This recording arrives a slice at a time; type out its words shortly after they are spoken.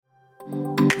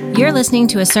You're listening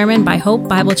to a sermon by Hope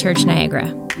Bible Church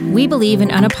Niagara. We believe in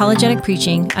unapologetic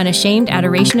preaching, unashamed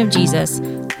adoration of Jesus,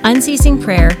 unceasing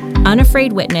prayer,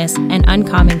 unafraid witness, and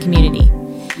uncommon community.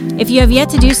 If you have yet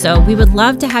to do so, we would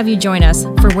love to have you join us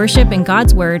for worship in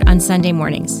God's Word on Sunday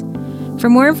mornings. For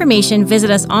more information, visit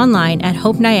us online at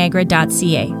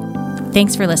hopeniagara.ca.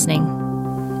 Thanks for listening.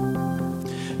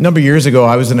 A number of years ago,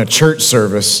 I was in a church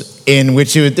service in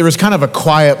which there was kind of a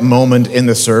quiet moment in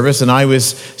the service, and I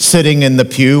was sitting in the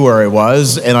pew where I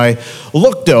was, and I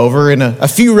looked over, and a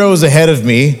few rows ahead of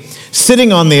me,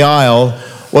 sitting on the aisle,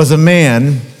 was a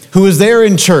man who was there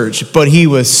in church, but he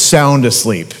was sound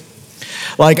asleep.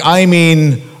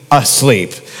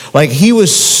 Asleep. Like, he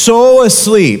was so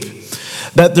asleep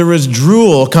that there was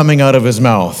drool coming out of his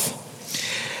mouth.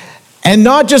 And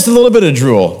not just a little bit of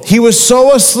drool. He was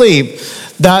so asleep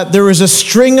that there was a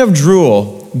string of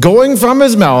drool going from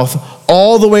his mouth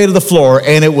all the way to the floor,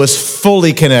 and it was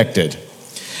fully connected.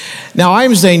 Now,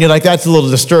 I'm saying that's a little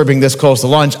disturbing this close to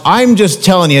lunch. I'm just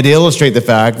telling you to illustrate the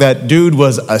fact that dude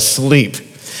was asleep.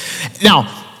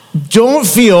 Now, don't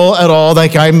feel at all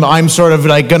like I'm sort of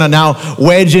gonna now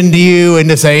wedge into you and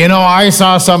to say, I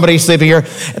saw somebody sleeping here.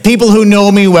 People who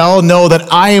know me well know that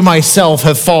I myself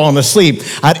have fallen asleep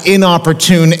at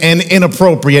inopportune and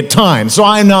inappropriate times. So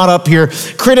I'm not up here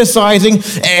criticizing.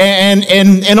 And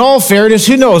in all fairness,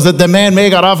 who knows that the man may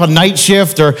have got off a night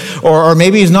shift or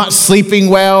maybe he's not sleeping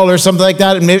well or something like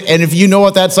that. And if you know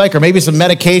what that's like, or maybe some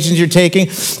medications you're taking,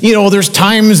 there's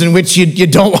times in which you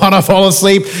don't want to fall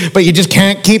asleep, but you just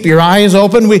can't keep your eyes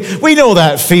open. We know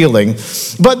that feeling.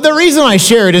 But the reason I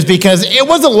share it is because it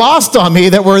wasn't lost on me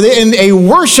that we're in a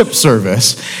worship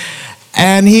service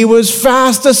and he was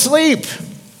fast asleep.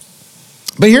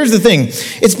 But here's the thing.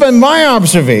 It's been my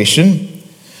observation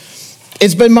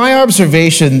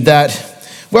that,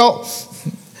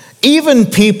 even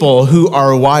people who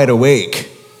are wide awake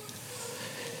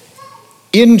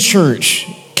in church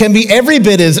can be every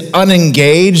bit as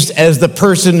unengaged as the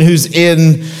person who's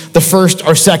in the first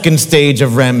or second stage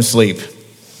of REM sleep.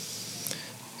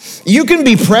 You can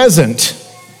be present,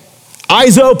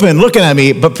 eyes open, looking at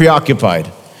me, but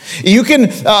preoccupied. You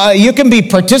can be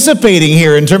participating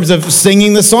here in terms of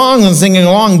singing the song and singing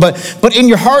along, but in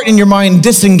your heart and your mind,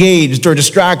 disengaged or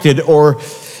distracted or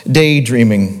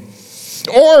daydreaming.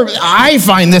 Or I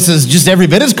find this is just every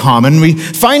bit as common. We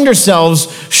find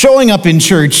ourselves showing up in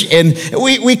church and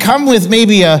we come with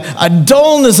maybe a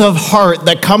dullness of heart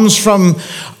that comes from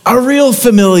a real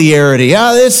familiarity.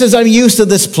 I'm used to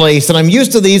this place and I'm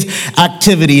used to these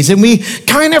activities. And we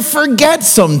kind of forget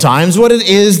sometimes what it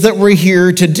is that we're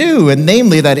here to do. And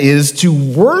namely, that is to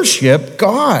worship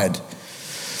God.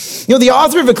 The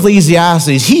author of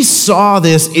Ecclesiastes, he saw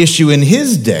this issue in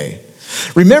his day.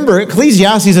 Remember,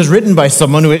 Ecclesiastes is written by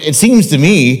someone who, it seems to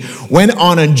me, went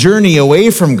on a journey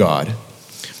away from God,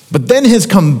 but then has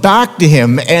come back to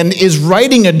him and is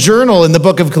writing a journal in the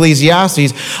book of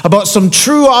Ecclesiastes about some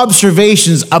true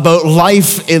observations about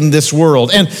life in this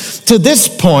world. And to this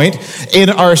point in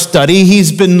our study,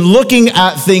 he's been looking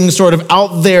at things sort of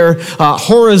out there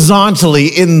horizontally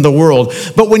in the world.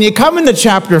 But when you come into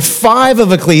chapter 5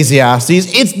 of Ecclesiastes,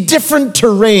 it's different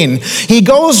terrain. He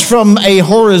goes from a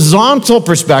horizontal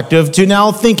perspective to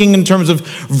now thinking in terms of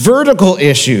vertical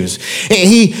issues.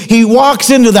 He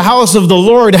walks into the house of the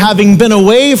Lord having been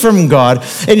away from God,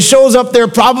 and shows up there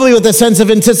probably with a sense of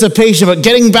anticipation about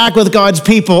getting back with God's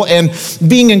people and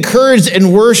being encouraged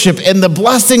in worship and the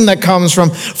blessing that comes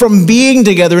from being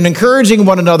together and encouraging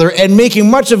one another and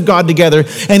making much of God together.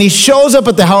 And he shows up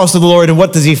at the house of the Lord, and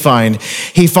what does he find?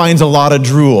 He finds a lot of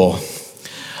drool,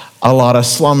 a lot of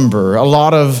slumber, a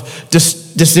lot of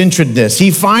disinterestedness.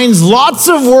 He finds lots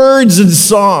of words and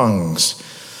songs,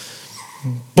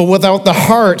 but without the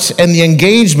heart and the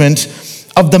engagement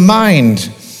of the mind.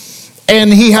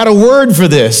 And he had a word for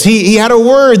this. He had a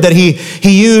word that he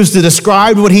used to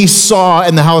describe what he saw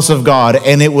in the house of God,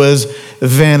 and it was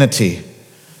vanity,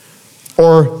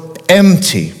 or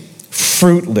empty,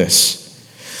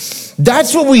 fruitless.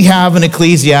 That's what we have in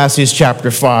Ecclesiastes chapter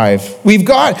 5. We've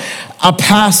got a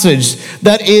passage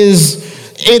that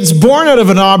it's born out of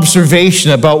an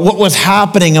observation about what was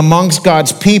happening amongst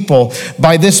God's people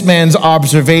by this man's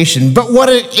observation. But what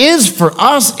it is for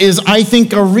us is, I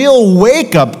think, a real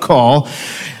wake-up call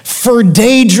for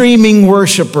daydreaming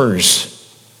worshipers.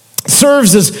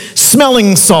 serves as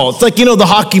smelling salts. Like, the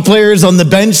hockey players on the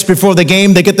bench before the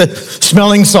game, they get the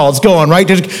smelling salts going, right?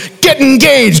 Just get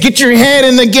engaged, get your head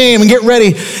in the game and get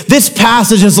ready. This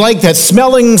passage is like that,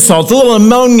 smelling salts, a little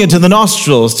ammonia to the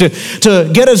nostrils to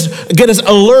get us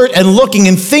alert and looking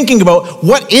and thinking about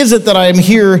what is it that I am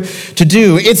here to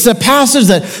do. It's a passage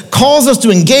that calls us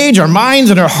to engage our minds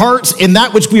and our hearts in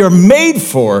that which we are made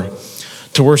for,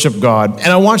 to worship God. And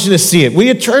I want you to see it. Will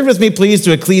you turn with me, please,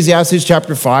 to Ecclesiastes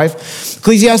chapter 5?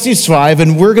 Ecclesiastes 5,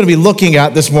 and we're going to be looking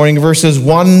at this morning verses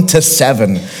 1 to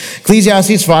 7.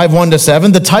 Ecclesiastes 5, 1 to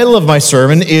 7. The title of my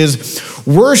sermon is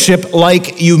Worship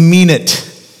Like You Mean It.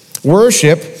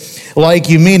 Worship like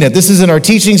you mean it. This is in our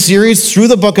teaching series through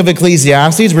the book of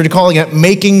Ecclesiastes. We're calling it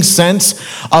Making Sense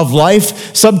of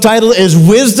Life. Subtitle is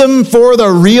Wisdom for the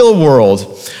Real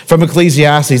World from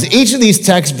Ecclesiastes. Each of these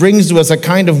texts brings to us a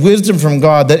kind of wisdom from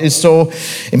God that is so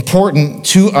important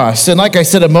to us. And like I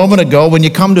said a moment ago, when you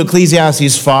come to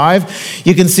Ecclesiastes 5,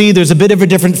 you can see there's a bit of a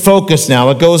different focus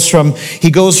now. He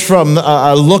goes from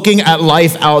looking at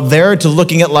life out there to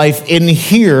looking at life in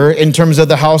here in terms of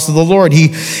the house of the Lord.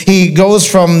 He goes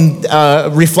from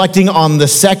reflecting on the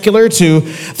secular to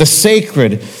the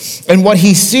sacred. And what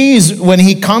he sees when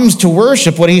he comes to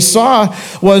worship, what he saw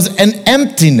was an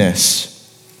emptiness.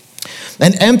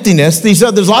 An emptiness. He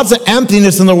said there's lots of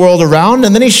emptiness in the world around.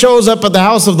 And then he shows up at the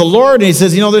house of the Lord and he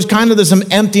says, there's some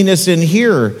emptiness in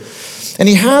here. And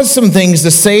he has some things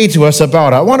to say to us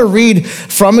about it. I want to read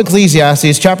from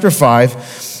Ecclesiastes chapter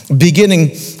 5,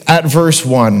 beginning at verse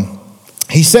 1.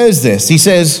 He says this. He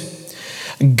says,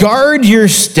 guard your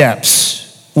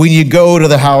steps when you go to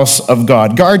the house of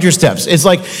God. Guard your steps.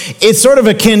 It's sort of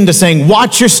akin to saying,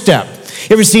 watch your step.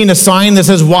 You ever seen a sign that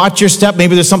says, watch your step?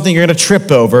 Maybe there's something you're going to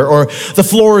trip over, or the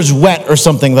floor is wet or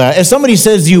something like that. If somebody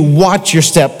says to you, watch your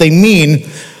step, they mean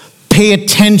pay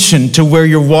attention to where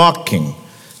you're walking.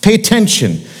 Pay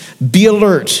attention. Be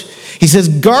alert. He says,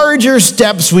 guard your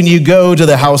steps when you go to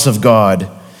the house of God.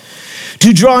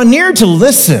 To draw near to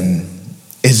listen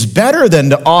is better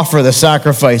than to offer the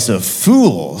sacrifice of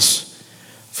fools,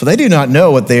 for they do not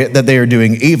know that they are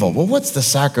doing evil. Well, what's the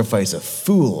sacrifice of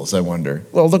fools, I wonder?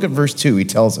 Well, look at verse 2. He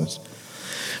tells us,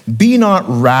 be not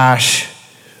rash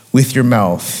with your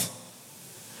mouth,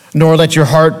 nor let your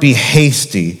heart be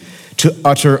hasty to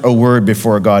utter a word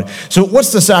before God. So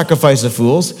what's the sacrifice of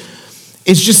fools?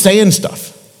 It's just saying stuff.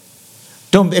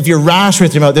 If you're rash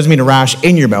with your mouth, it doesn't mean a rash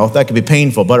in your mouth. That could be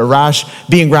painful. But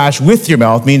being rash with your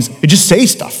mouth means you just say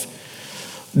stuff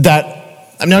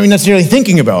that I'm not necessarily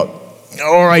thinking about,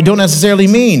 or I don't necessarily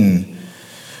mean.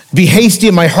 Be hasty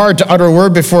in my heart to utter a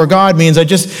word before God means I'm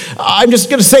just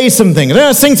going to say some things. I'm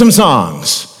going to sing some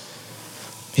songs.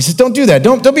 He says, don't do that.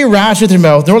 Don't be rash with your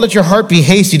mouth, nor let your heart be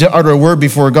hasty to utter a word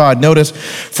before God. Notice,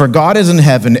 for God is in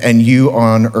heaven and you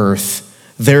on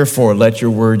earth. Therefore, let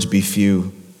your words be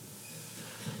few.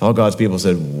 All God's people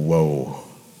said, whoa.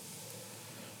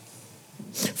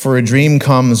 For a dream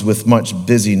comes with much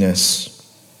busyness,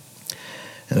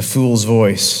 and a fool's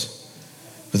voice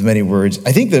with many words.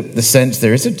 I think the sense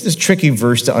there, it's a tricky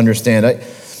verse to understand.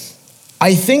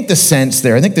 I think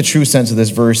the true sense of this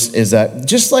verse is that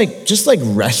just like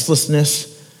restlessness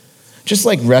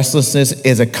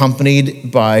is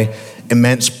accompanied by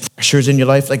immense pressures in your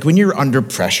life. Like when you're under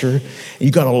pressure,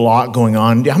 you got a lot going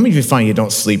on. How many of you find you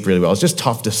don't sleep really well? It's just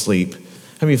tough to sleep.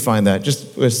 How many of you find that?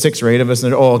 Just 6 or 8 of us,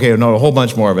 and a whole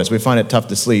bunch more of us. We find it tough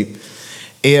to sleep.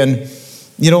 And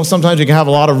sometimes you can have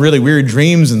a lot of really weird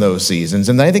dreams in those seasons.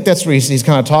 And I think that's what he's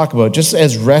kind of talking about. Just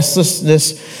as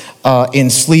restlessness in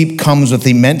sleep comes with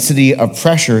the immensity of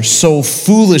pressure, so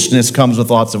foolishness comes with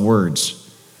lots of words.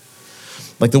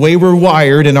 Like the way we're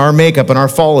wired in our makeup and our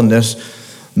fallenness,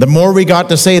 the more we got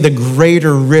to say, the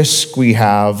greater risk we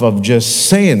have of just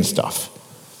saying stuff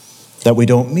that we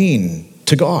don't mean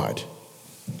to God.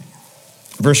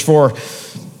 Verse 4,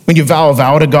 when you vow a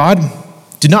vow to God,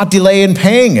 do not delay in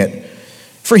paying it,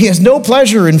 for he has no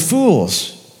pleasure in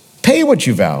fools. Pay what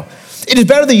you vow. It is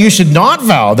better that you should not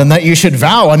vow than that you should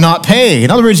vow and not pay. In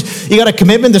other words, you got a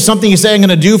commitment. There's something you say, I'm going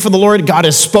to do for the Lord. God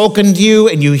has spoken to you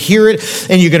and you hear it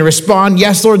and you're going to respond.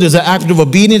 Yes, Lord, there's an act of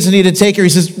obedience you need to take here. He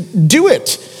says, do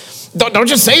it. Don't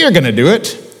just say you're going to do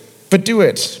it, but do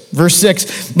it. Verse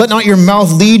 6, let not your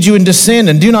mouth lead you into sin,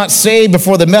 and do not say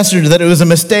before the messenger that it was a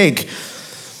mistake.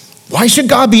 Why should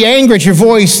God be angry at your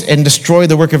voice and destroy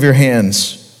the work of your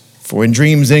hands? For when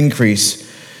dreams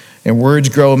increase and words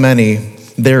grow many,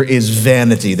 there is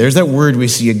vanity. There's that word we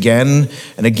see again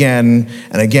and again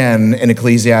and again in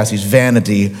Ecclesiastes.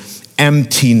 Vanity,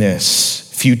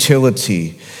 emptiness,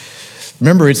 futility.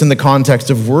 Remember, it's in the context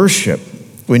of worship.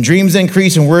 When dreams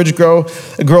increase and words grow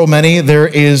many, there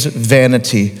is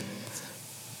vanity.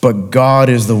 but God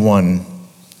is the one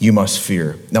you must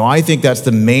fear. Now, I think that's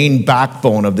the main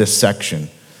backbone of this section.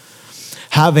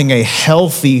 Having a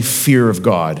healthy fear of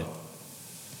God.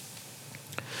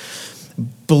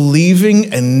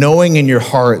 Believing and knowing in your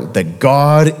heart that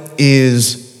God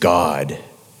is God.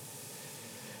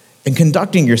 And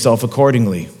conducting yourself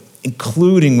accordingly,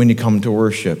 including when you come to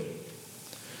worship.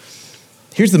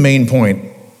 Here's the main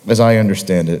point, as I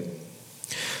understand it.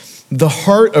 The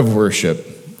heart of worship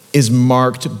is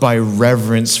marked by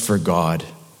reverence for God.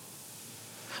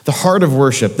 The heart of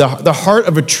worship, the heart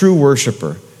of a true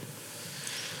worshiper,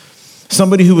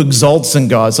 somebody who exalts in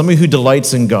God, somebody who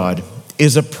delights in God,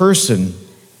 is a person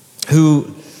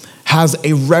who has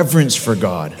a reverence for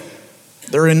God.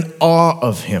 They're in awe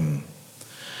of him.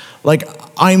 Like,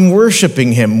 I'm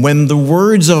worshiping him when the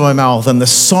words of my mouth and the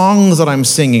songs that I'm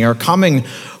singing are coming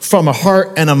from a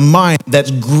heart and a mind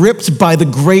that's gripped by the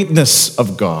greatness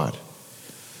of God.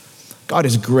 God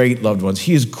is great, loved ones.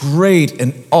 He is great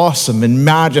and awesome in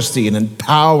majesty and in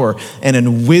power and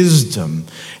in wisdom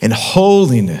and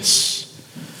holiness.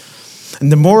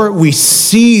 And the more we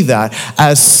see that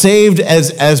as saved,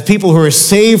 as people who are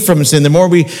saved from sin, the more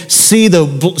we see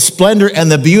the splendor and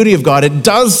the beauty of God, it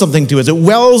does something to us. It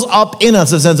wells up in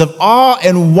us a sense of awe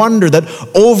and wonder that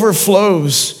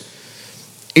overflows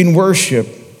in worship.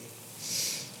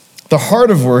 The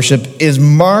heart of worship is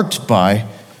marked by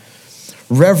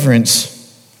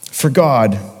reverence for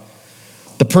God.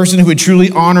 The person who would truly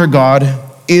honor God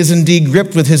is indeed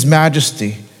gripped with his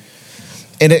majesty.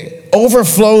 And it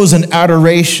overflows in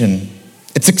adoration.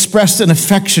 It's expressed in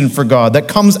affection for God that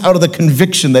comes out of the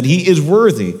conviction that he is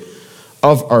worthy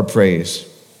of our praise.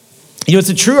 You know, it's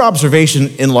a true observation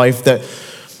in life that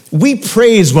we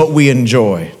praise what we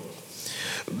enjoy.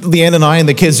 Leanne and I and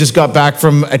the kids just got back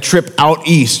from a trip out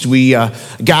east.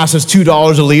 Gas was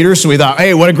 $2 a liter, so we thought,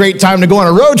 hey, what a great time to go on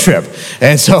a road trip.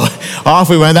 And so off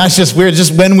we went. That's just weird,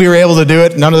 just when we were able to do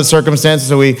it, none of the circumstances.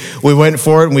 So we went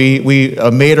for it, and we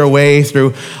made our way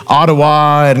through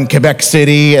Ottawa and Quebec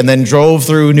City, and then drove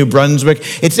through New Brunswick.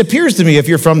 It appears to me, if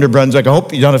you're from New Brunswick, I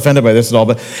hope you're not offended by this at all,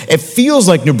 but it feels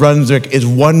like New Brunswick is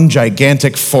one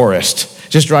gigantic forest.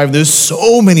 Just driving, there's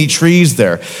so many trees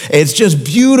there. It's just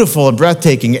beautiful and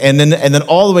breathtaking. And then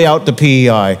all the way out to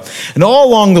PEI. And all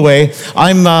along the way,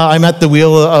 I'm at the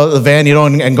wheel of the van,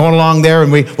 and going along there,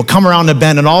 and we'll come around the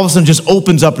bend, and all of a sudden just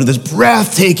opens up into this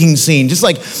breathtaking scene, just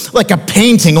like a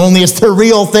painting, only it's the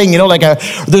real thing, like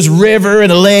this river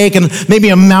and a lake and maybe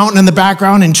a mountain in the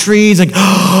background and trees. Like,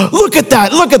 oh, look at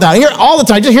that. I hear all the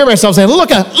time, I just hear myself saying, look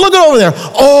at over there.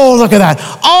 Oh, look at that.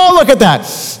 Oh, look at that.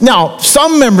 Now,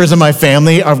 some members of my family,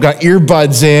 I've got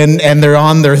earbuds in, and they're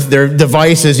on their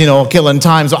devices, killing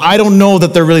time. So I don't know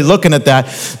that they're really looking at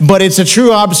that. But it's a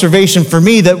true observation for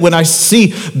me that when I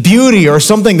see beauty or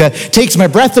something that takes my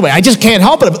breath away, I just can't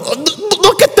help it.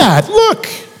 Look at that. Look.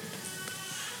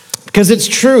 Because it's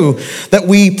true that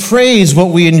we praise what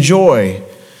we enjoy.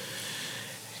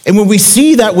 And when we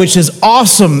see that which is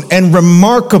awesome and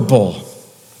remarkable,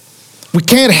 we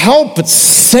can't help but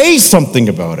say something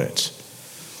about it.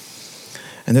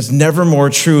 And it's never more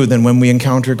true than when we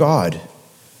encounter God.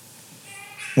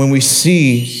 When we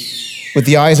see with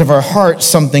the eyes of our heart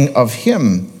something of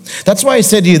him. That's why I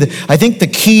said to you that I think the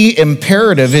key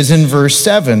imperative is in verse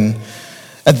 7.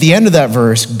 At the end of that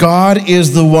verse, God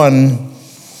is the one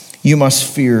you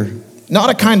must fear. Not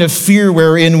a kind of fear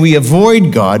wherein we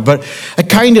avoid God, but a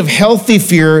kind of healthy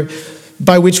fear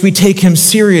by which we take him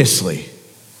seriously.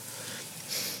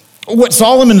 What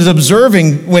Solomon is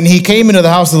observing when he came into the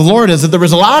house of the Lord is that there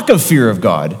was a lack of fear of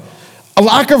God, a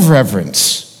lack of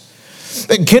reverence.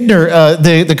 Kidner,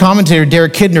 the commentator,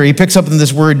 Derek Kidner, he picks up in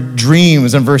this word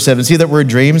dreams in verse 7. See that word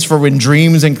dreams? For when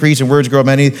dreams increase and words grow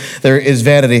many, there is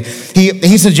vanity.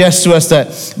 He suggests to us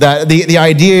that the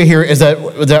idea here is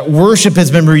that worship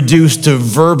has been reduced to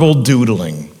verbal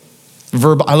doodling.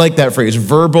 I like that phrase,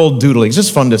 verbal doodling. It's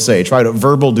just fun to say. Try it,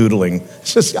 verbal doodling.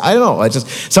 It's just, I don't know, it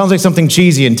just sounds like something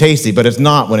cheesy and tasty, but it's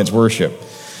not when it's worship.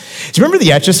 Do you remember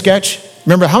the Etch-a-Sketch?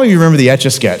 How many of you remember the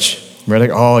Etch-a-Sketch? Remember,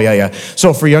 like, oh, yeah.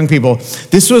 So for young people,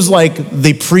 this was like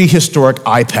the prehistoric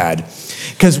iPad.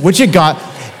 Because what you got,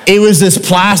 it was this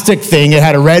plastic thing. It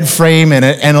had a red frame in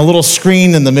it and a little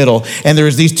screen in the middle. And there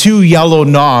was these two yellow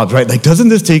knobs, right? Like, doesn't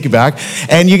this take you back?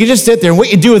 And you could just sit there. And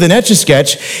what you do with an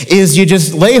Etch-a-Sketch is you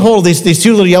just lay hold of these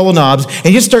two little yellow knobs and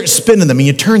you just start spinning them and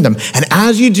you turn them. And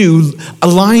as you do, a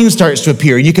line starts to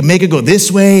appear. And you can make it go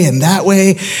this way and that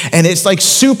way. And it's like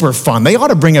super fun. They ought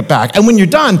to bring it back. And when you're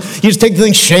done, you just take the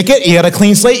thing, shake it. You got a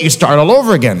clean slate. You start all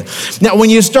over again. Now, when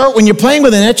you're playing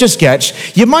with an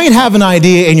Etch-a-Sketch, you might have an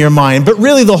idea in your mind, but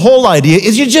really the whole idea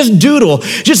is you just doodle.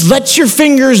 Just let your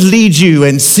fingers lead you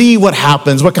and see what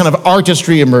happens, what kind of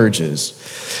artistry emerges.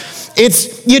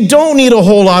 You don't need a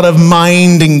whole lot of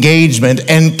mind engagement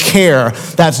and care.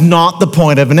 That's not the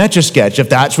point of an Etch-a-Sketch. If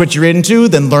that's what you're into,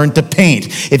 then learn to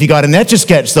paint. If you got an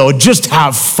Etch-a-Sketch, though, just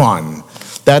have fun.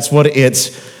 That's what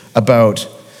it's about.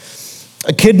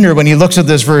 Kidner, when he looks at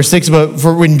this verse, thinks about,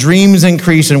 for when dreams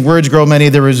increase and words grow many,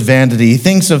 there is vanity.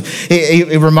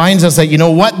 It reminds us that,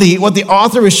 what the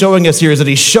author is showing us here is that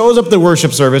he shows up the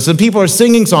worship service and people are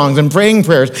singing songs and praying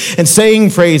prayers and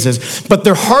saying praises, but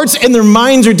their hearts and their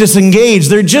minds are disengaged.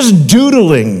 They're just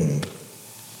doodling,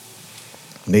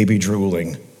 maybe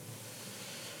drooling.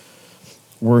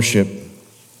 Worship.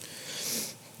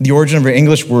 The origin of our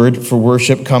English word for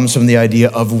worship comes from the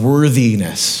idea of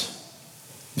worthiness.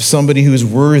 Somebody who's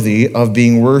worthy of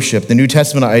being worshiped. The New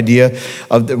Testament idea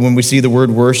of when we see the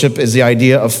word worship is the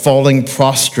idea of falling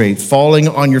prostrate, falling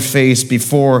on your face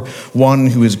before one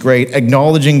who is great,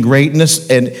 acknowledging greatness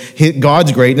and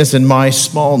God's greatness and my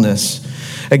smallness,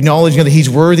 acknowledging that he's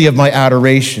worthy of my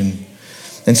adoration.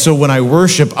 And so when I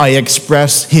worship, I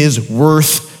express his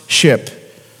worthship.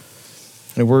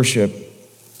 I worship.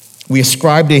 We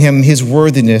ascribe to him his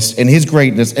worthiness and his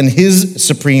greatness and his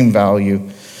supreme value.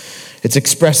 It's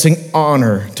expressing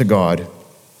honor to God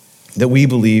that we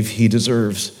believe he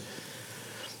deserves.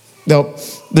 Now,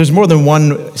 there's more than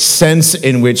one sense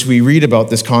in which we read about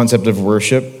this concept of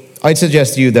worship. I'd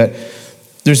suggest to you that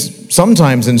there's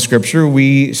sometimes in Scripture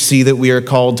we see that we are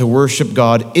called to worship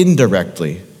God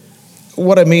indirectly.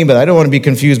 What I mean by that, I don't want to be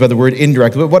confused by the word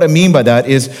indirect, but what I mean by that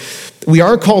is we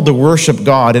are called to worship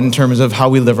God in terms of how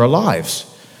we live our lives.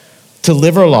 To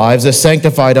live our lives as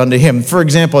sanctified unto him. For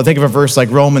example, I think of a verse like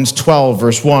Romans 12,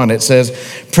 verse 1. It says,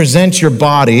 present your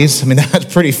bodies,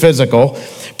 that's pretty physical.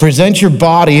 Present your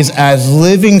bodies as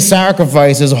living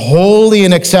sacrifices, holy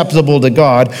and acceptable to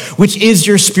God, which is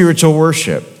your spiritual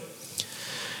worship.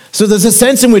 So there's a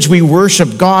sense in which we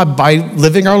worship God by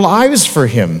living our lives for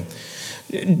him.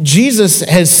 Jesus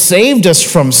has saved us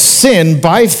from sin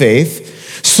by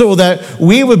faith so that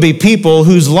we would be people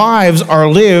whose lives are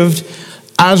lived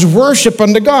as worship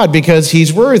unto God because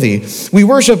he's worthy. We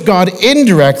worship God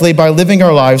indirectly by living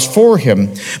our lives for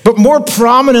him. But more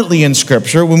prominently in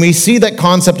Scripture, when we see that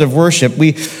concept of worship,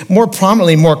 we more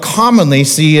commonly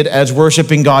see it as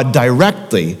worshiping God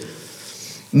directly,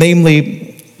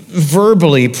 namely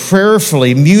verbally,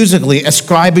 prayerfully, musically,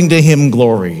 ascribing to him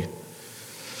glory.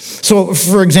 So,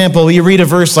 for example, you read a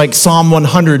verse like Psalm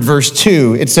 100, verse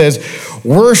 2. It says,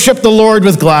 worship the Lord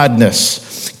with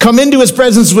gladness. Come into his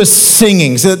presence with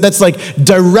singing. So that's like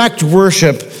direct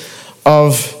worship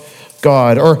of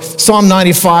God. Or Psalm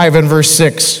 95 and verse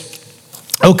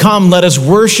 6. Oh, come, let us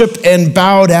worship and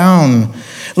bow down.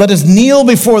 Let us kneel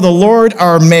before the Lord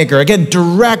our Maker. Again,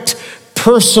 direct,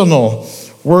 personal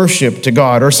worship to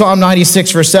God. Or Psalm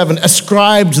 96 verse 7,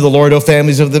 ascribe to the Lord, O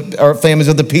families of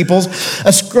the peoples.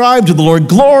 Ascribe to the Lord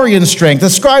glory and strength.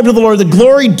 Ascribe to the Lord the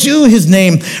glory due his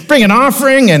name. Bring an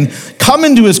offering and come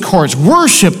into his courts.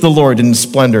 Worship the Lord in the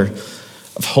splendor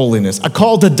of holiness. A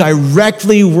call to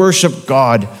directly worship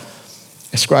God,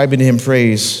 ascribing to him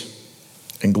praise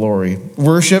and glory.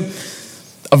 Worship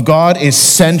of God is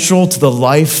central to the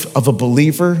life of a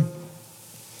believer,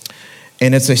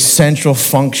 and it's a central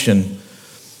function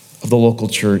of the local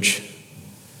church.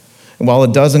 And while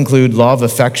it does include love,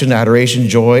 affection, adoration,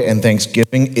 joy, and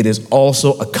thanksgiving, it is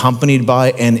also accompanied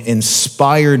by and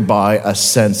inspired by a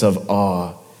sense of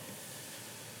awe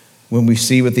when we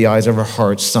see with the eyes of our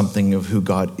hearts something of who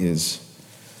God is.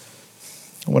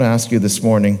 I want to ask you this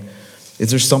morning, is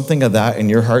there something of that in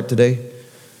your heart today?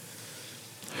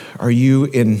 Are you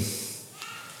in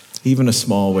even a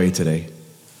small way today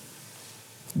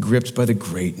gripped by the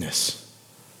greatness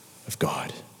of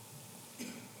God?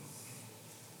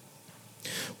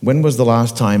 When was the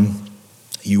last time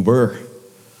you were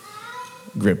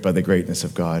gripped by the greatness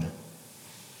of God?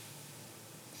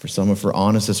 For some, if we're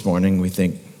honest this morning, we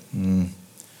think,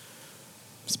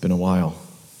 it's been a while.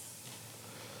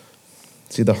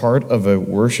 See, the heart of a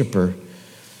worshiper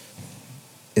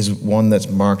is one that's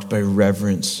marked by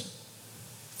reverence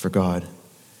for God.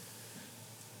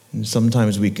 And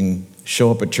sometimes we can show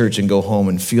up at church and go home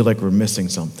and feel like we're missing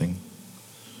something.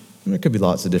 And there could be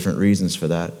lots of different reasons for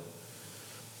that.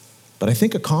 But I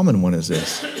think a common one is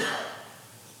this: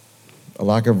 a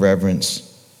lack of reverence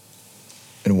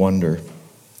and wonder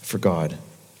for God.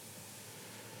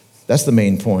 That's the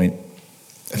main point.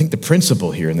 I think the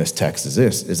principle here in this text is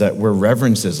this, is that where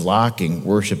reverence is lacking,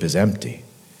 worship is empty.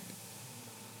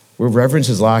 Where reverence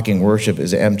is lacking, worship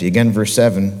is empty. Again, verse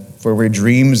 7, for where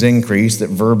dreams increase, that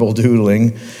verbal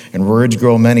doodling, and words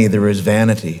grow many, there is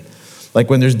vanity. Like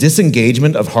when there's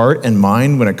disengagement of heart and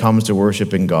mind when it comes to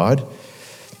worshiping God,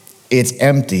 it's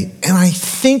empty. And I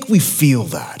think we feel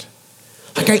that.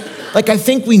 I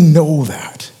think we know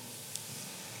that.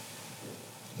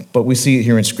 But we see it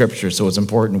here in Scripture, so it's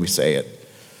important we say it.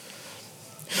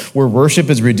 Where worship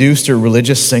is reduced to a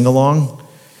religious sing-along,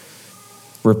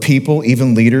 where people,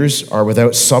 even leaders, are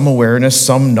without some awareness,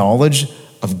 some knowledge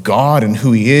of God and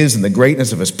who he is and the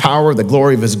greatness of his power, the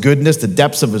glory of his goodness, the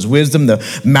depths of his wisdom, the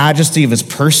majesty of his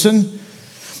person,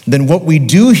 then what we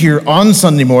do here on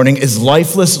Sunday morning is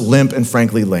lifeless, limp, and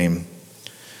frankly lame.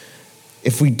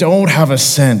 If we don't have a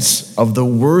sense of the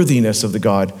worthiness of the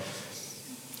God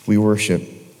we worship,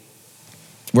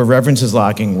 where reverence is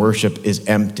lacking, worship is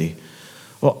empty.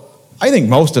 Well, I think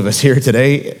most of us here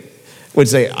today would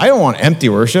say, I don't want empty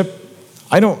worship.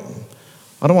 I don't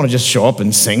want to just show up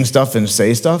and sing stuff and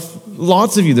say stuff.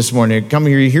 Lots of you this morning come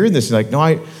here, you hear this, you're like, no,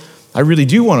 I really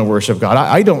do want to worship God.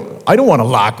 I don't want to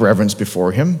lack reverence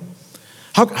before him.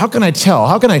 How can I tell?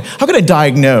 How can I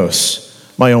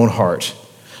diagnose my own heart?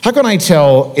 How can I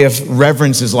tell if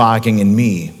reverence is lacking in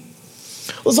me?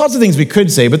 Well, there's lots of things we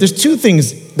could say, but there's two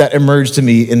things that emerge to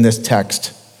me in this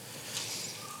text.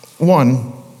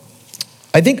 One,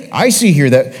 I think I see here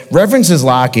that reverence is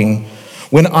lacking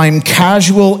when I'm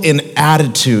casual in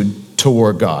attitude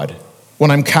toward God. When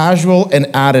I'm casual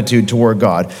in attitude toward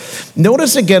God.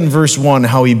 Notice again verse 1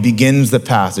 how he begins the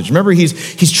passage. Remember,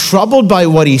 he's troubled by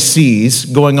what he sees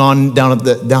going on down at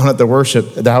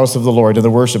the house of the Lord, in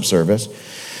the worship service.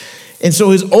 And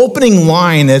so his opening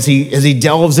line as he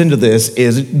delves into this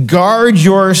is, guard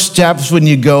your steps when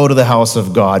you go to the house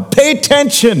of God. Pay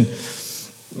attention.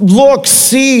 Look,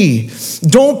 see.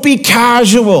 Don't be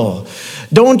casual.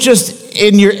 Don't just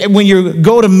when you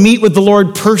go to meet with the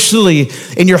Lord personally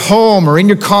in your home or in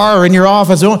your car or in your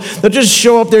office, don't just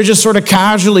show up there just sort of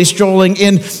casually strolling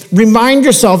in. Remind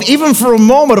yourself, even for a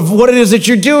moment, of what it is that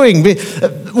you're doing.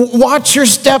 Watch your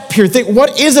step here. Think,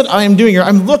 what is it I am doing here?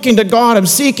 I'm looking to God. I'm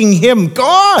seeking him.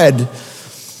 God.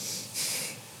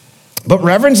 But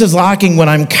reverence is lacking when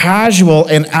I'm casual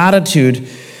in attitude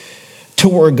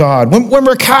toward God. When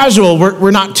we're casual, we're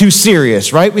not too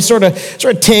serious, right? We sort of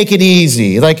take it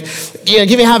easy. Like, if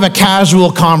you have a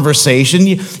casual conversation,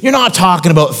 you're not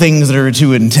talking about things that are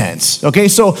too intense, okay?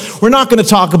 So we're not going to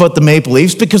talk about the Maple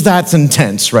Leafs because that's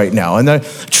intense right now, and they're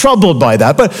troubled by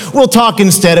that. But we'll talk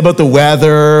instead about the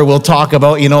weather. We'll talk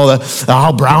about,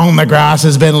 how brown the grass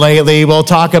has been lately. We'll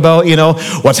talk about,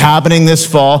 what's happening this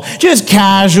fall. Just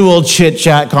casual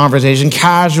chit-chat conversation,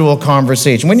 casual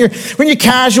conversation. When you're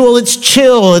casual, it's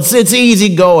chill, it's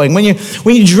easy going. When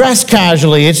you dress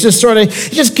casually, it's just it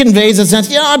just conveys a sense,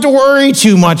 you don't have to worry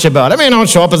too much about it. I mean, don't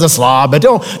show up as a slob, but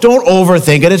don't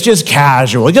overthink it. It's just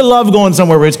casual. You love going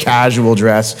somewhere where it's casual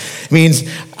dress. It means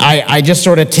I just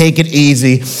sort of take it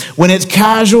easy. When it's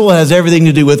casual, it has everything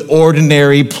to do with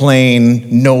ordinary,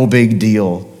 plain, no big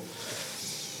deal.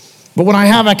 But when I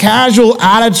have a casual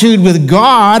attitude with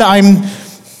God, I'm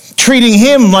treating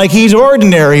him like he's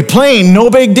ordinary, plain, no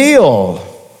big deal.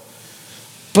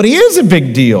 But he is a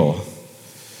big deal.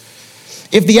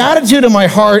 If the attitude of my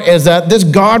heart is that this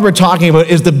God we're talking about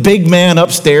is the big man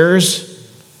upstairs,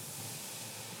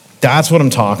 that's what I'm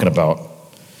talking about.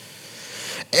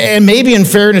 And maybe in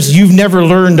fairness, you've never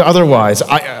learned otherwise.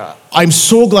 I'm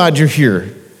so glad you're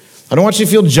here. I don't want you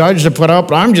to feel judged or put up,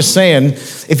 but I'm just saying,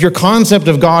 if your concept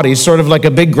of God is sort of like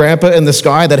a big grandpa in the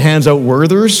sky that hands out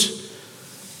Werthers,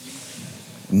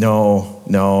 no,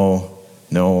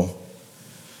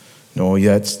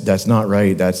 that's not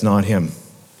right. That's not him.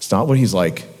 It's not what he's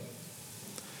like.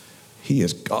 He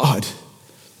is God.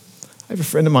 I have a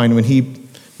friend of mine, when he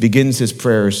begins his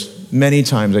prayers, many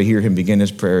times I hear him begin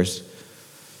his prayers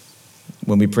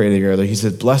when we pray together. He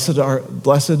says, Blessed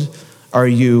are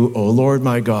you, O Lord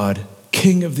my God,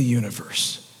 King of the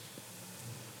universe.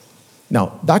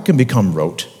 Now, that can become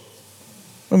rote.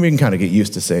 And we can kind of get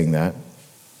used to saying that.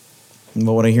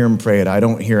 But when I hear him pray it, I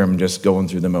don't hear him just going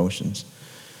through the motions.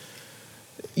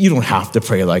 You don't have to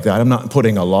pray like that. I'm not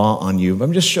putting a law on you.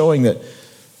 I'm just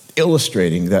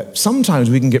illustrating that sometimes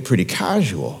we can get pretty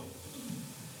casual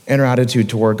in our attitude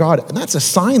toward God. And that's a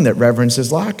sign that reverence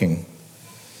is lacking.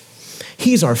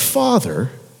 He's our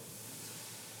Father.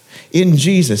 In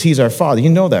Jesus, he's our Father. You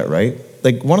know that, right?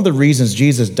 Like, one of the reasons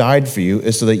Jesus died for you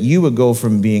is so that you would go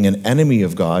from being an enemy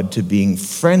of God to being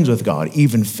friends with God,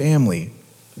 even family,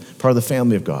 part of the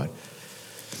family of God.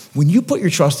 When you put your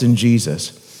trust in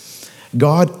Jesus,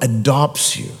 God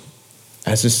adopts you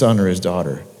as his son or his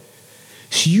daughter.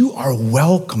 So you are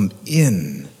welcome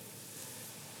in.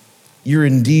 You're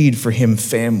indeed for him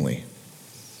family.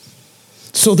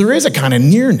 So there is a kind of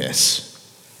nearness.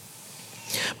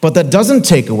 but that doesn't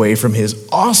take away from his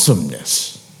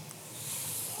awesomeness.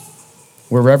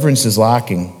 Where reverence is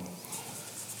lacking,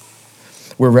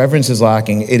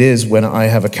 it is when I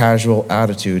have a casual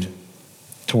attitude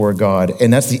toward God.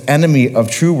 And that's the enemy of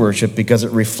true worship, because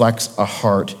it reflects a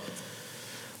heart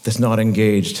that's not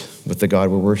engaged with the God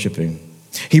we're worshiping.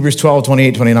 Hebrews 12,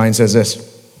 28, 29 says this.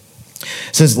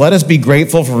 It says, let us be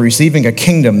grateful for receiving a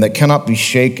kingdom that cannot be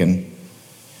shaken.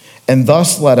 And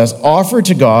thus let us offer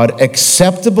to God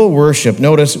acceptable worship,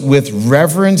 notice, with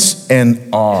reverence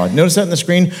and awe. Notice that on the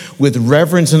screen? With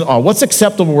reverence and awe. What's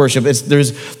acceptable worship?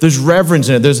 There's reverence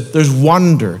in it. There's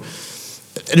wonder.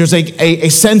 There's a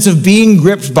sense of being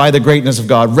gripped by the greatness of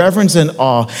God. Reverence and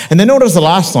awe. And then notice the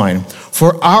last line.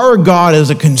 For our God is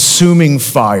a consuming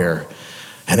fire.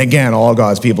 And again, all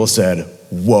God's people said,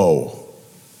 whoa.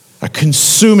 A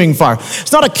consuming fire.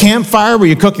 It's not a campfire where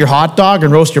you cook your hot dog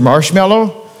and roast your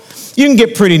marshmallow. You can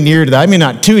get pretty near to that. I mean,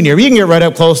 not too near. But you can get right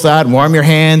up close to that and warm your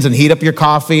hands and heat up your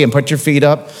coffee and put your feet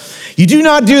up. You do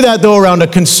not do that, though, around a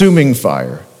consuming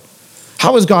fire.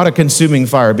 How is God a consuming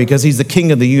fire? Because he's the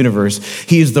king of the universe.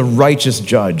 He is the righteous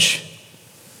judge.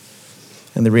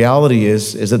 And the reality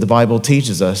is that the Bible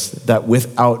teaches us that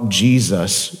without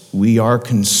Jesus, we are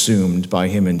consumed by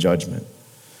him in judgment.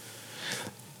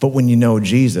 But when you know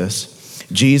Jesus,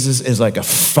 Jesus is like a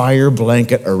fire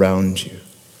blanket around you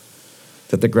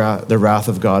that the wrath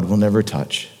of God will never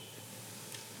touch,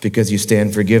 because you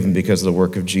stand forgiven because of the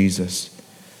work of Jesus.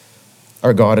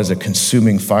 Our God is a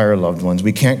consuming fire, loved ones.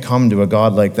 We can't come to a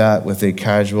God like that with a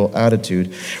casual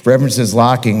attitude. Reverence is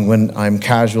lacking when I'm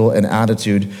casual in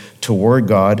attitude toward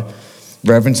God.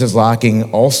 Reverence is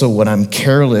lacking also when I'm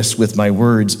careless with my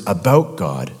words about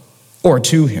God or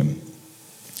to him.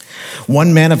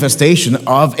 One manifestation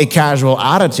of a casual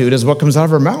attitude is what comes out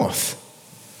of our mouth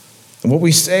and what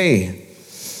we say.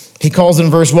 He calls in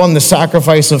verse 1 the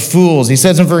sacrifice of fools. He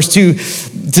says in verse 2,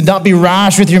 to not be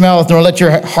rash with your mouth, nor let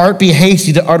your heart be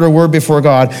hasty to utter a word before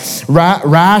God.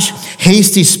 Rash,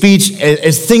 hasty speech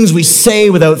is things we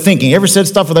say without thinking. You ever said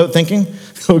stuff without thinking?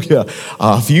 Oh, yeah,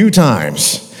 a few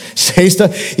times.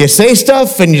 You say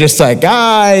stuff and you're just like,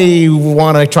 I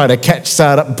want to try to catch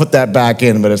that up and put that back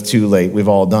in, but it's too late. We've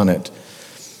all done it.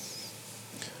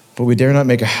 But we dare not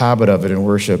make a habit of it in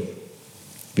worship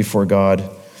before God.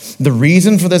 The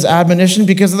reason for this admonition,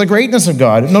 because of the greatness of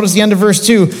God. Notice the end of verse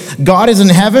 2. God is in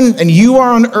heaven and you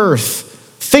are on earth.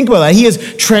 Think about that. He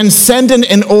is transcendent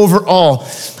and over all.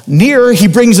 Near, he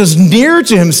brings us near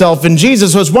to himself in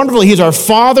Jesus. So it's wonderful. He's our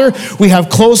Father. We have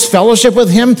close fellowship with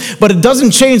him, but it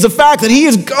doesn't change the fact that he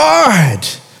is God.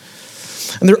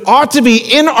 And there ought to be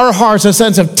in our hearts a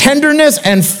sense of tenderness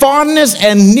and fondness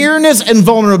and nearness and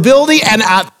vulnerability, and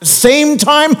at the same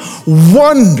time,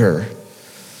 wonder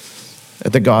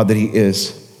at the God that he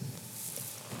is.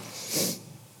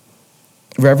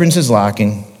 Reverence is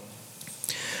lacking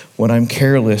when I'm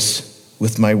careless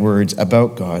with my words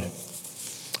about God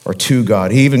or to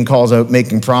God. He even calls out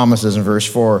making promises in verse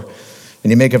 4. When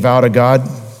you make a vow to God,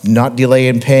 not delay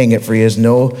in paying it, for he has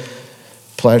no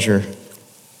pleasure.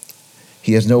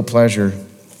 He has no pleasure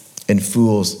in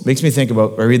fools. Makes me think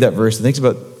about, I read that verse,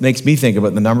 it makes me think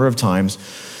about the number of times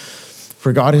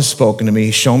where God has spoken to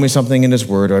me, shown me something in his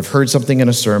word, or I've heard something in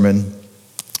a sermon,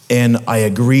 and I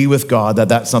agree with God that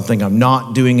that's something I'm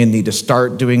not doing and need to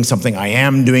start doing, something I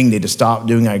am doing, need to stop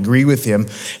doing. I agree with him,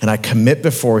 and I commit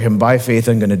before him by faith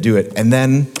I'm going to do it. And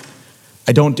then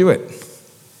I don't do it.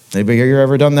 Anybody here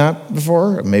ever done that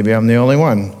before? Maybe I'm the only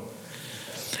one.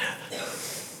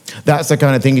 That's the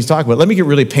kind of thing he's talking about. Let me get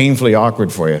really painfully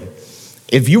awkward for you.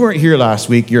 If you weren't here last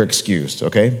week, you're excused,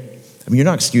 okay? I mean, you're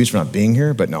not excused for not being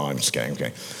here, but no, I'm just kidding,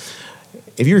 okay?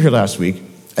 If you were here last week,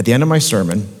 at the end of my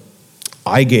sermon,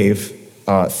 I gave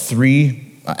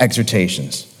 3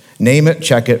 exhortations. Name it,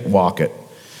 check it, walk it.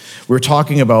 We're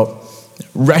talking about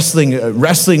wrestling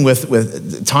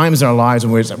with times in our lives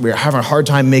when we're having a hard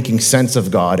time making sense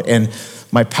of God. And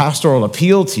my pastoral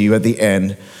appeal to you at the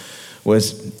end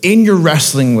was, in your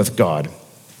wrestling with God,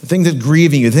 the thing that's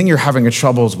grieving you, the thing you're having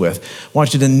troubles with, I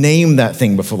want you to name that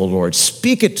thing before the Lord.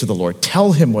 Speak it to the Lord.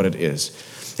 Tell him what it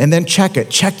is. And then check it.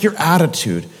 Check your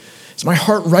attitude. Is my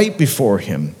heart right before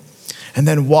him? And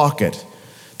then walk it.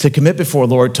 To commit before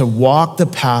the Lord, to walk the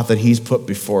path that he's put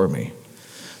before me.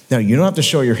 Now, you don't have to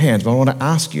show your hands, but I want to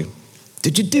ask you,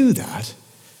 did you do that?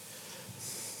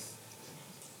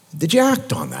 Did you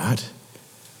act on that?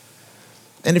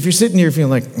 And if you're sitting here feeling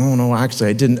like, oh no,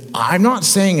 actually I didn't, I'm not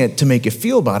saying it to make you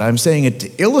feel bad. I'm saying it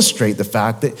to illustrate the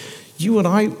fact that you and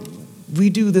I,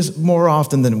 we do this more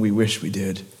often than we wish we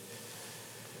did.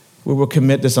 We will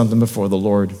commit to something before the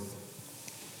Lord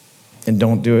and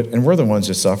don't do it. And we're the ones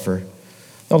that suffer.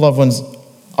 Now, loved ones,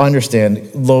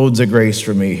 understand, loads of grace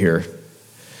for me here.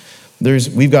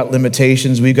 We've got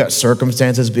limitations, we've got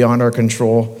circumstances beyond our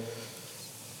control.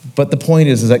 But the point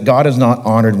is that God is not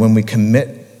honored when we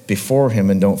commit before him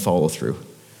and don't follow through.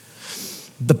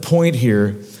 The point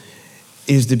here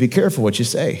is to be careful what you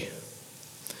say.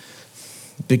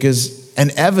 Because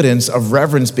an evidence of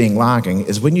reverence being lacking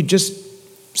is when you just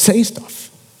say stuff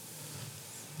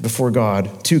before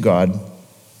God, to God,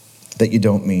 that you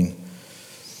don't mean.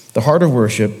 The heart of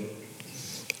worship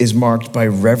is marked by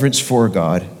reverence for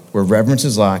God. Where reverence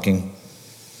is lacking,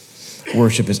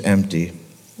 worship is empty.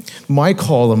 My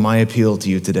call and my appeal to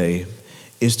you today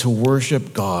is to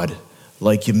worship God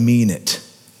like you mean it.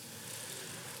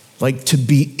 Like to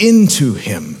be into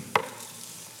him.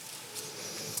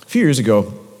 A few years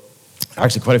ago,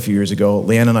 actually quite a few years ago,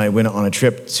 Leanne and I went on a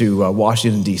trip to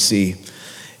Washington, D.C.,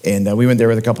 and we went there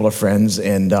with a couple of friends,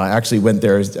 and I actually went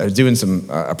there. I was doing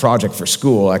a project for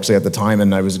school, actually, at the time,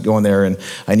 and I was going there, and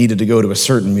I needed to go to a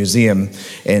certain museum,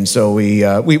 and so we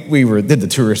did the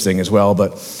tourist thing as well,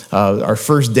 but our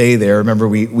first day there, remember,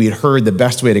 we had heard the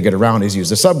best way to get around is use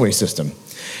the subway system.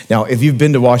 Now, if you've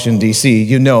been to Washington, D.C.,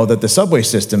 you know that the subway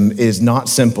system is not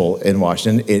simple in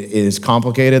Washington. It is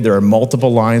complicated. There are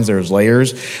multiple lines. There's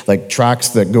layers, like tracks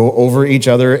that go over each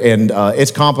other, and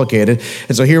it's complicated.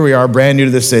 And so here we are, brand new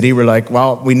to the city. We're like,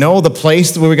 well, we know the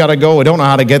place where we got to go. We don't know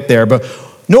how to get there, but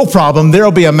no problem.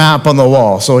 There'll be a map on the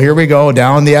wall. So here we go,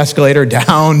 down the escalator,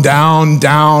 down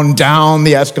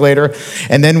the escalator.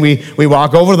 And then we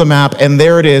walk over to the map, and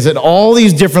there it is. And all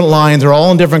these different lines are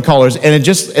all in different colors. And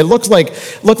it looked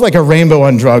like a rainbow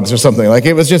on drugs or something. Like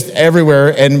it was just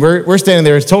everywhere. And we're standing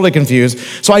there, totally confused.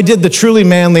 So I did the truly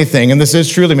manly thing, and this is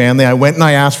truly manly. I went and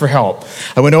I asked for help.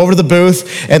 I went over to the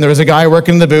booth, and there was a guy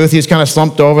working in the booth. He's kind of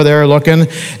slumped over there looking.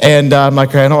 And I'm like,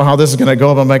 I don't know how this is going to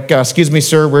go. But I'm like, excuse me,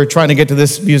 sir, we're trying to get to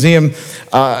this museum.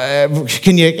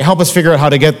 Can you help us figure out how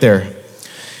to get there?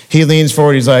 He leans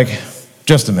forward. He's like,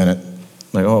 just a minute. I'm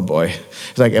like, oh boy.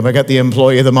 He's like, have I got the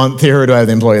employee of the month here, or do I have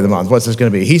the employee of the month? What's this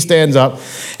going to be? He stands up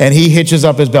and he hitches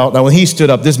up his belt. Now, when he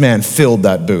stood up, this man filled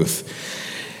that booth.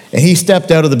 And he stepped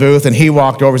out of the booth and he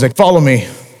walked over. He's like, follow me.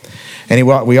 And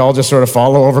we all just sort of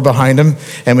follow over behind him.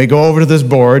 And we go over to this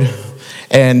board.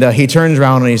 And he turns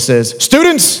around and he says,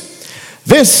 students,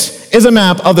 this is a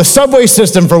map of the subway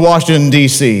system for Washington,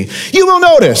 D.C. You will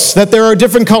notice that there are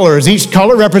different colors. Each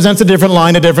color represents a different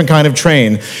line, a different kind of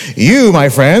train. You, my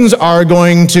friends, are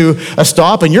going to a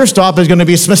stop, and your stop is going to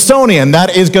be Smithsonian.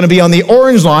 That is going to be on the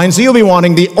orange line, so you'll be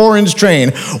wanting the orange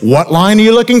train. What line are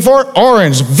you looking for?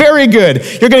 Orange. Very good.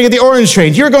 You're going to get the orange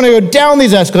train. You're going to go down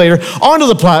these escalators onto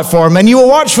the platform, and you will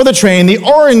watch for the train, the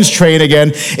orange train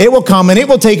again. It will come, and it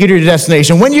will take you to your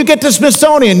destination. When you get to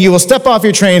Smithsonian, you will step off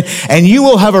your train, and you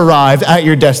will have arrived at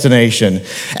your destination.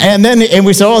 And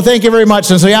we said, oh, thank you very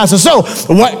much. And so he asked us, so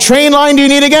what train line do you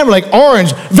need again? We're like,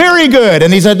 orange. Very good.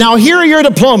 And he said, now here are your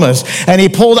diplomas. And he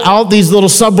pulled out these little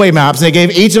subway maps, and he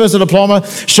gave each of us a diploma,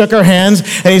 shook our hands,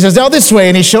 and he says, now this way.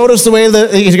 And he showed us the way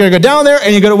that he's going to go down there,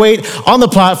 and you're going to wait on the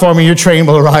platform, and your train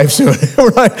will arrive soon.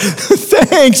 We're like,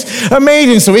 thanks.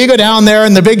 Amazing. So we go down there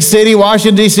in the big city,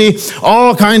 Washington, D.C.,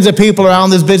 all kinds of people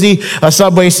around this busy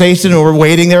subway station, and we're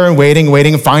waiting there and waiting.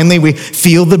 And finally, we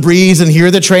feel the breeze and hear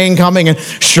the train coming, and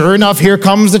sure enough, here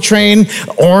comes the train,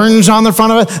 orange on the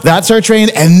front of it. That's our train.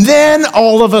 And then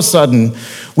all of a sudden,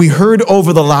 we heard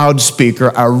over the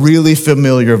loudspeaker a really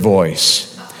familiar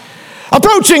voice.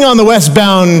 Approaching on the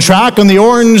westbound track on the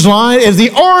orange line is the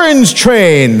orange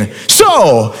train.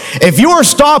 So, if your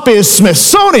stop is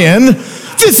Smithsonian,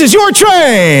 this is your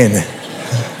train.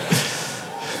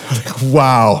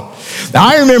 Wow. Now,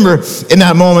 I remember in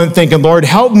that moment thinking, Lord,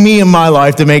 help me in my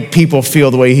life to make people feel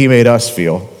the way he made us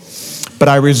feel. But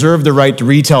I reserve the right to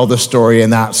retell the story in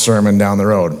that sermon down the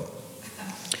road.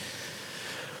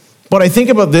 But I think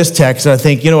about this text, and I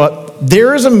think, you know what?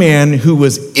 There is a man who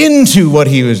was into what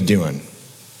he was doing.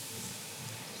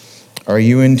 Are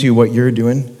you into what you're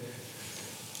doing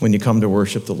when you come to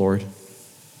worship the Lord?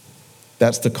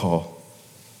 That's the call.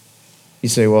 You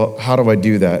say, well, how do I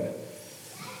do that?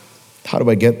 How do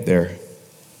I get there?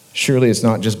 Surely it's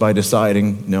not just by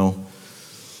deciding. No,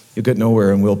 you'll get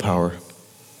nowhere in willpower.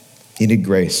 You need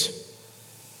grace.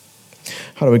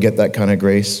 How do I get that kind of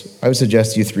grace? I would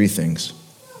suggest to you 3 things.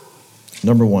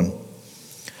 Number 1,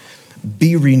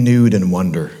 be renewed in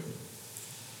wonder.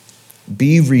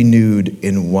 Be renewed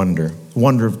in wonder.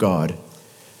 Wonder of God.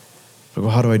 But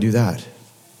well, how do I do that?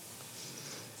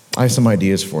 I have some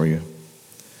ideas for you.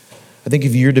 I think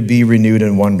if you're to be renewed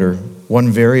in wonder, one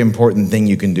very important thing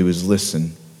you can do is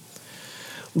listen.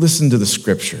 Listen to the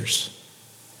scriptures.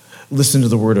 Listen to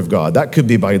the word of God. That could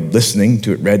be by listening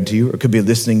to it read to you, or it could be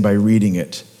listening by reading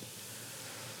it.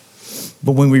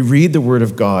 But when we read the Word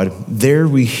of God, there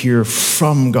we hear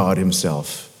from God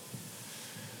himself.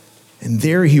 And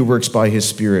there he works by his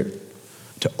Spirit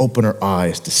to open our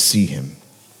eyes to see him.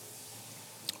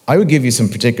 I would give you some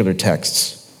particular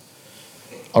texts.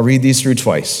 I'll read these through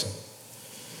twice.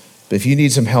 But if you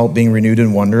need some help being renewed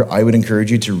in wonder, I would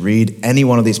encourage you to read any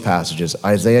one of these passages.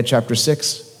 Isaiah chapter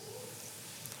 6,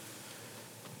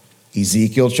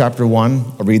 Ezekiel chapter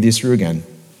 1. I'll read these through again.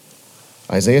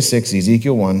 Isaiah 6,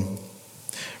 Ezekiel 1,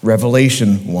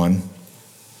 Revelation 1,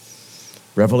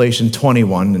 Revelation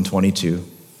 21 and 22,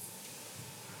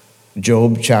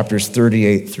 Job chapters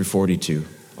 38 through 42.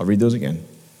 I'll read those again.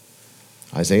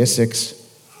 Isaiah 6,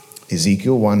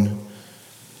 Ezekiel 1,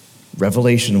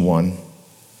 Revelation 1,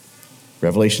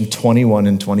 Revelation 21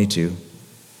 and 22,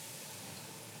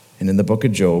 and in the book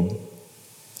of Job,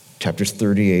 chapters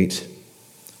 38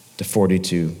 to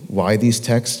 42. Why these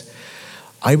texts?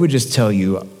 I would just tell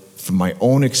you from my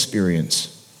own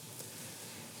experience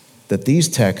that these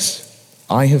texts,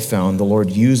 I have found the Lord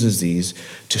uses these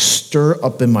to stir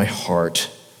up in my heart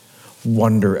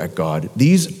wonder at God.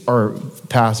 These are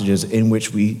passages in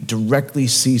which we directly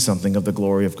see something of the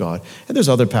glory of God. And there's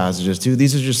other passages too.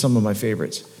 These are just some of my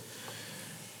favorites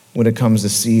when it comes to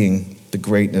seeing the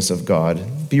greatness of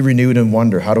God. Be renewed in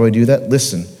wonder. How do I do that?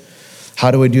 Listen.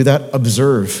 How do I do that?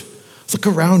 Observe. Look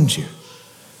around you.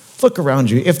 Look around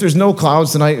you. If there's no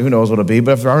clouds tonight, who knows what it'll be,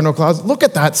 but if there are no clouds, look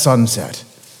at that sunset.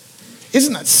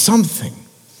 Isn't that something?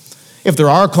 If there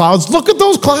are clouds, look at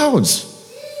those clouds.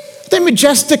 They're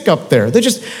majestic up there. They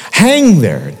just hang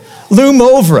there, loom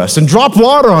over us, and drop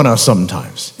water on us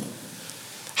sometimes.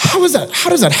 How is that? How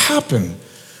does that happen?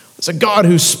 It's a God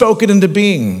who spoke it into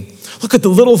being. Look at the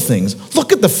little things.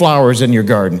 Look at the flowers in your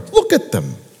garden. Look at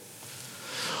them.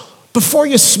 Before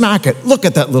you smack it, look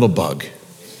at that little bug.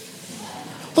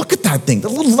 Look at that thing, the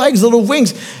little legs, the little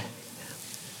wings.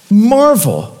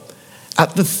 Marvel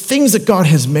at the things that God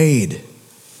has made.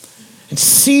 And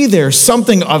see there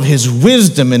something of his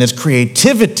wisdom and his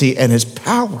creativity and his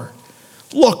power.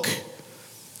 Look,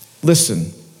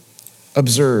 listen,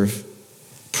 observe,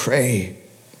 pray.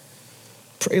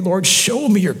 Pray, Lord, show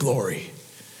me your glory.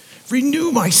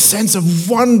 Renew my sense of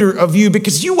wonder of you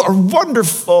because you are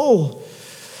wonderful.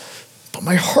 But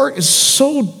my heart is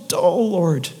so dull,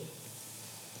 Lord.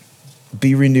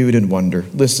 Be renewed in wonder.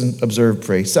 Listen, observe,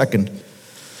 pray. Second,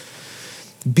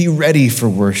 be ready for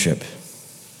worship.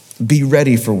 Be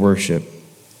ready for worship.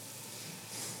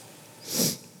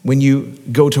 When you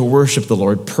go to worship the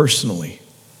Lord personally,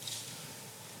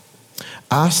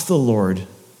 ask the Lord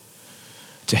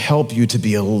to help you to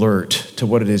be alert to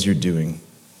what it is you're doing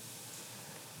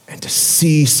and to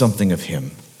see something of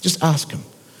him. Just ask him,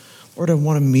 Lord, I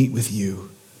want to meet with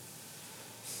you.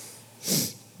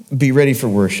 Be ready for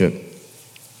worship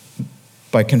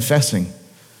by confessing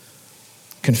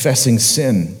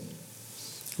sin,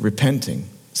 repenting.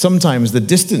 Sometimes the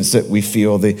distance that we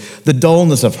feel, the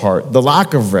dullness of heart, the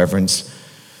lack of reverence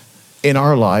in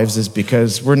our lives is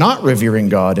because we're not revering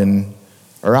God in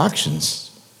our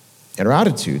actions, in our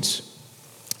attitudes,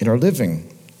 in our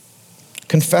living.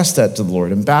 Confess that to the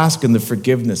Lord and bask in the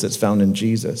forgiveness that's found in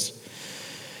Jesus.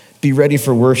 Be ready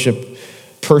for worship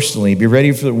personally. Be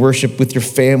ready for worship with your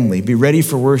family. Be ready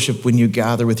for worship when you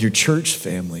gather with your church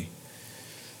family.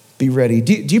 Be ready.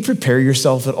 Do you prepare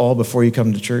yourself at all before you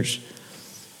come to church?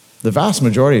 The vast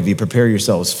majority of you prepare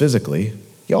yourselves physically.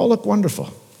 You all look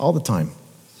wonderful all the time.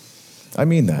 I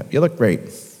mean that. You look great.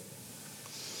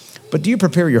 But do you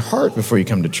prepare your heart before you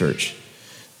come to church?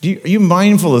 Are you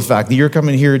mindful of the fact that you're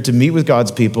coming here to meet with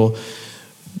God's people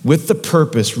with the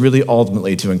purpose really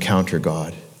ultimately to encounter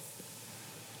God?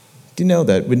 Do you know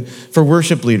that? For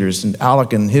worship leaders and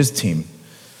Alec and his team,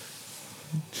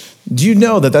 do you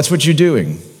know that that's what you're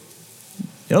doing?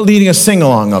 You're not leading a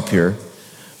sing-along up here.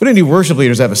 We don't need worship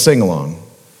leaders to have a sing-along.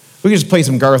 We can just play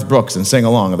some Garth Brooks and sing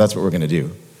along if that's what we're going to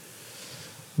do.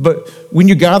 But when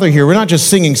you gather here, we're not just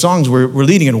singing songs, we're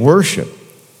leading in worship.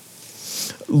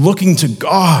 Looking to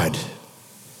God,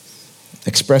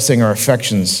 expressing our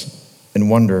affections and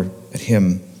wonder at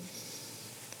him.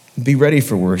 Be ready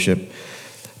for worship.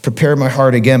 Prepare my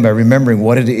heart again by remembering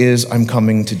what it is I'm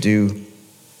coming to do.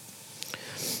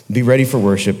 Be ready for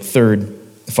worship. Third,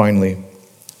 finally,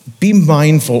 be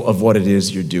mindful of what it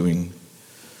is you're doing.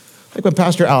 Like when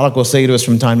Pastor Alec will say to us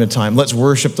from time to time, let's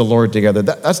worship the Lord together.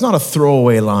 That's not a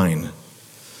throwaway line,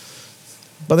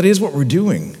 but it is what we're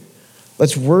doing.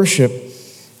 Let's worship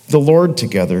the Lord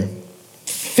together.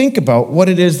 Think about what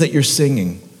it is that you're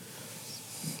singing.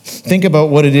 Think about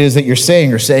what it is that you're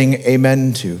saying or saying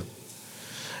amen to.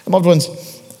 And loved ones,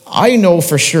 I know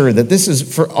for sure that this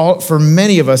is for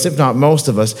many of us, if not most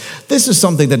of us, this is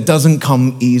something that doesn't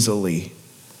come easily.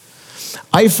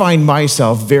 I find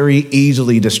myself very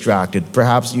easily distracted.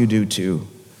 Perhaps you do too.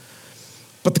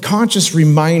 But the conscious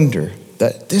reminder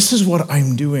that this is what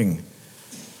I'm doing.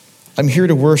 I'm here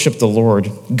to worship the Lord.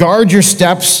 Guard your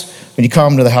steps when you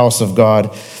come to the house of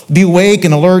God. Be awake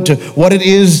and alert to what it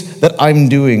is that I'm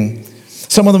doing.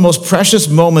 Some of the most precious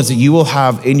moments that you will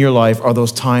have in your life are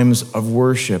those times of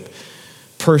worship,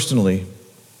 personally,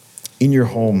 in your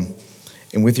home,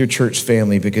 and with your church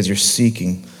family, because you're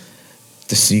seeking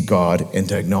to see God and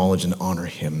to acknowledge and honor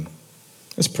him.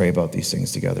 Let's pray about these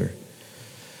things together.